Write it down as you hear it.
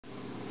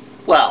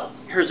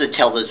Here's a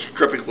tale that's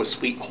dripping with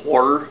sweet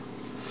horror.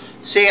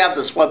 Say you have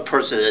this one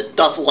person that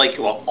doesn't like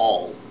you at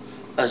all,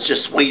 and is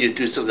just waiting to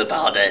do something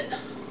about it.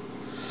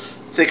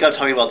 Think I'm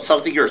talking about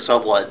something or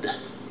someone.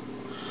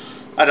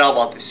 I know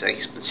about these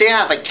things, but say you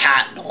have a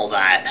cat and all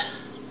that,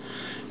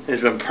 and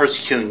has been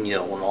persecuting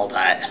you and all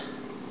that.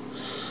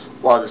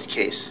 Well, in this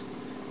case,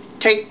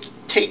 take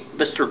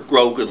Mr.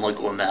 Grogan like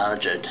we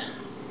imagined.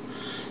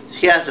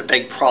 He has a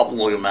big problem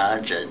like we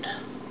imagined.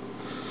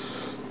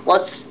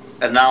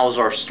 And now as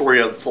our story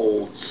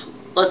unfolds,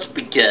 let's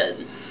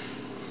begin.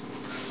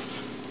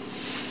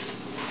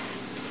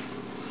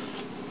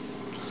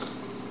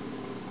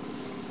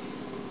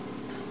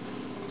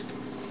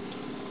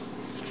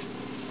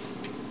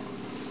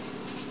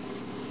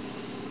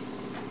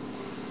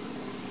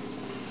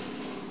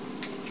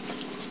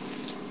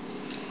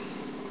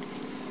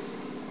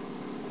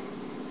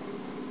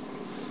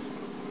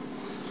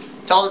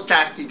 Tell the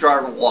taxi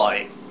driver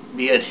why.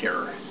 Be in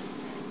here.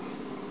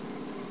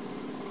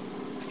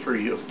 For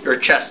you. You're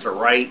Chester,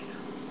 right?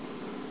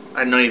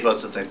 I know you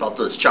must have think about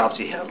those jobs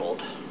he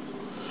handled.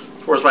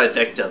 Where's my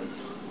victim?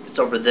 It's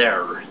over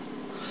there.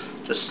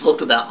 Just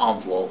look at that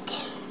envelope.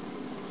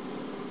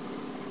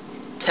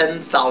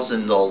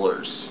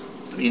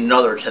 $10,000. Maybe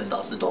another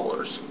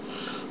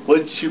 $10,000.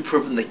 Once you've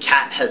proven the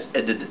cat has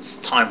ended its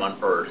time on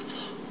Earth.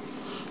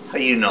 How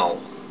do you know?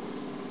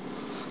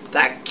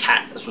 That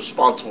cat is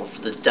responsible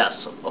for the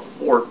deaths of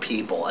 4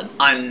 people, and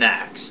I'm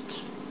next.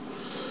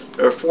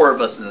 There are 4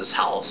 of us in this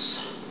house.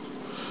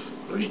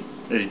 We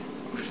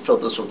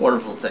filled this with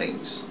wonderful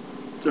things.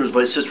 There was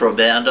my sister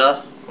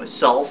Amanda,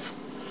 myself,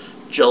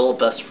 Jill,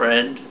 best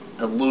friend,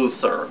 and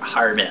Luther,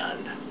 hired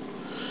man.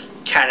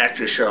 Cat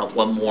actually showed up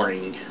one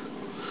morning.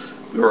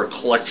 We were a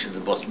collection of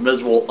the most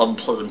miserable,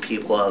 unpleasant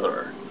people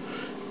ever.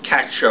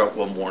 Cat showed up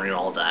one morning,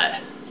 all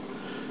that.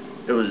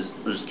 It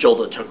was Jill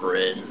that took her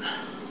in.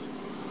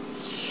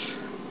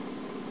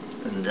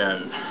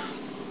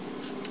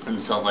 And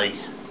suddenly,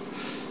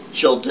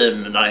 Jill did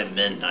midnight at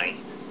midnight.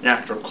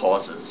 Natural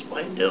causes,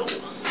 but I knew.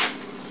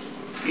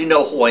 You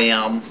know who I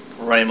am,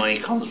 where my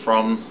money comes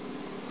from.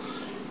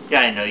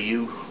 Yeah, I know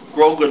you.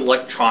 Grogan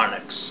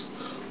Electronics.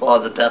 A lot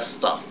of the best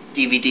stuff.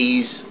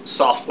 DVDs,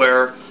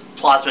 software,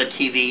 plasma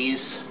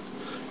TVs,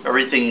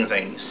 everything and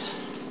things.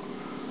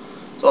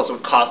 It's also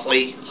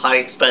costly, high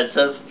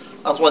expensive.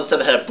 I was once that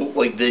had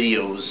bootleg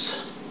videos.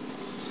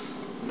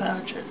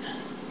 Imagine.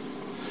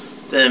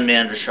 Then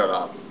Amanda showed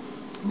up.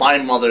 My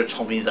mother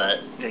told me that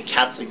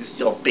cats like to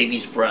steal a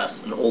baby's breath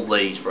and old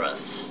lady's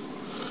breath.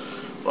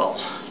 Well,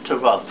 it took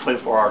about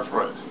 24 hours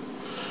for it.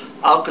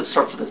 I was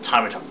concerned for the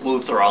time I took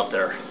Luther out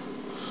there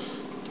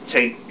to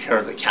take care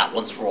of the cat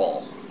once for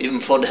all. Even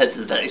phoned ahead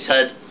to the vet. He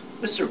said,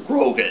 Mr.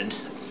 Grogan,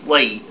 it's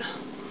late.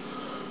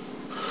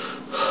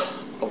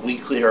 A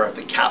week later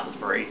after the cat was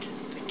buried,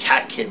 the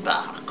cat came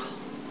back.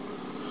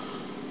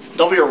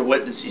 Nobody ever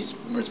witnessed these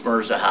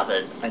murders that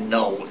happen. I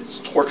know. It's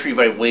torturing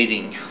by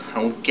waiting. I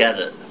don't get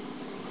it.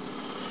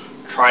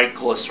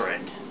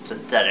 Triglycerin,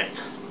 synthetic.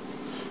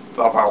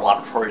 From our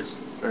laboratories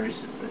in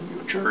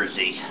New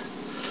Jersey.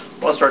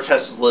 Most of our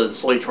tests was limited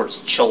solely towards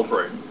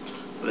children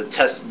with a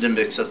test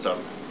limbic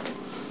system.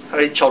 How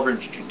many children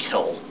did you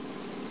kill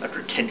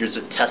after 10 years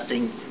of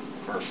testing?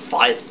 For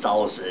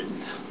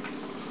 5,000.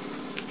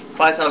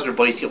 5,000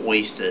 bodies get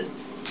wasted.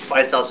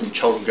 5,000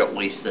 children get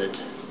wasted.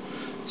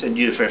 So I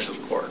need to finish this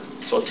report.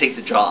 So I'll take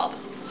the job.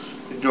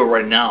 I can do it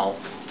right now.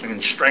 I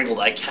can strangle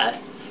that cat.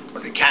 Or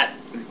the cat,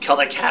 kill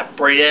that cat,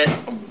 braid it,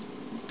 and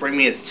bring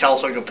me its tail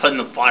so I can put it in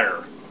the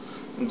fire.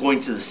 I'm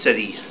going to the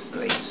city.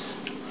 Things.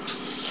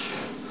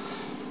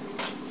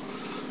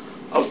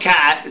 Oh,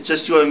 cat, it's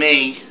just you and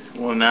me.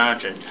 Well,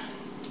 imagine.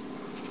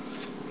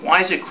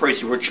 Why is it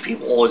crazy rich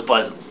people always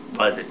buy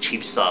the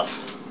cheap stuff?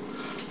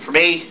 For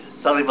me,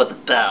 it's nothing but the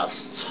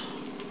best.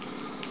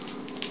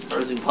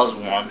 Everything plus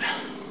one.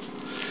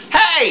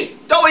 Hey!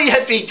 Don't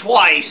hit me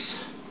twice!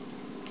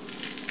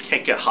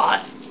 Can't get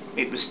hot.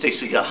 Make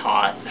mistakes, we get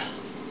hot.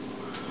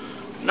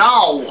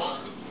 No!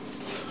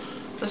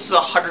 This is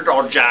a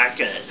 $100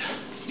 jacket.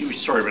 You be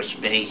sorry, Mr.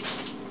 Me.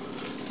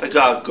 I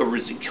got a good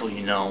reason to kill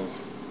you now.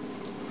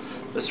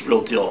 This is the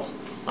real deal.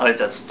 I like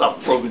that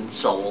stuff Grogan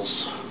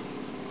sells.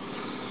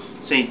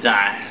 This ain't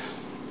that.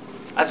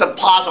 That's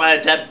impossible. I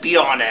had that B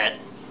on it.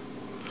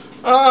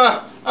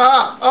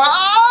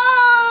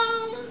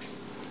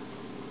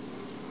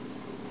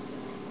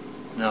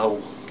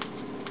 No.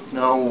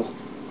 No.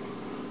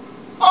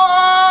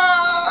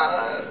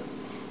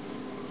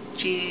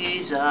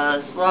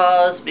 Jesus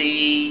loves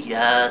me,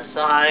 yes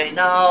I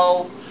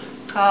know,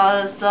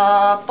 'cause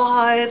the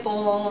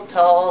Bible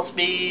tells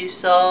me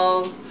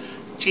so.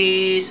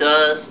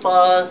 Jesus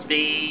loves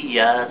me,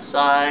 yes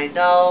I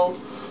know,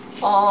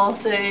 all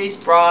things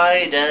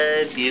bright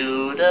and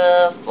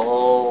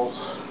beautiful.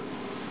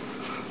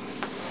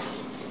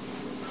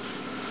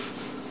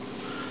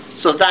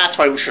 So that's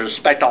why we should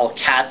respect all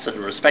cats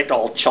and respect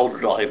all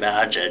children, I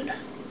imagine.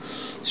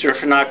 So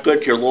if you're not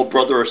good to your little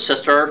brother or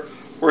sister,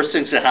 worst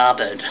things that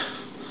happen.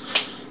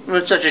 And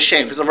it's such a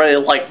shame because I really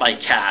like my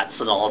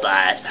cats and all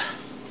that.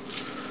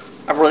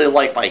 I really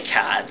like my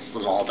cats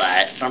and all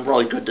that. And I'm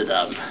really good to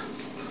them.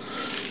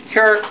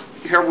 Here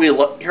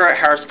at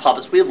Harris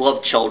Puppets, we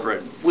love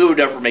children. We would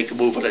never make a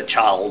move on a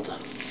child.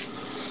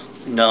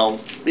 No,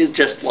 we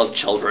just love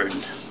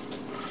children.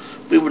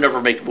 We would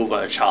never make a move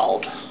on a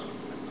child.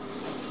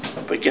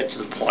 But get to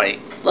the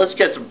point. Let's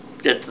get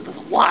to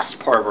the last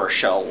part of our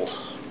show.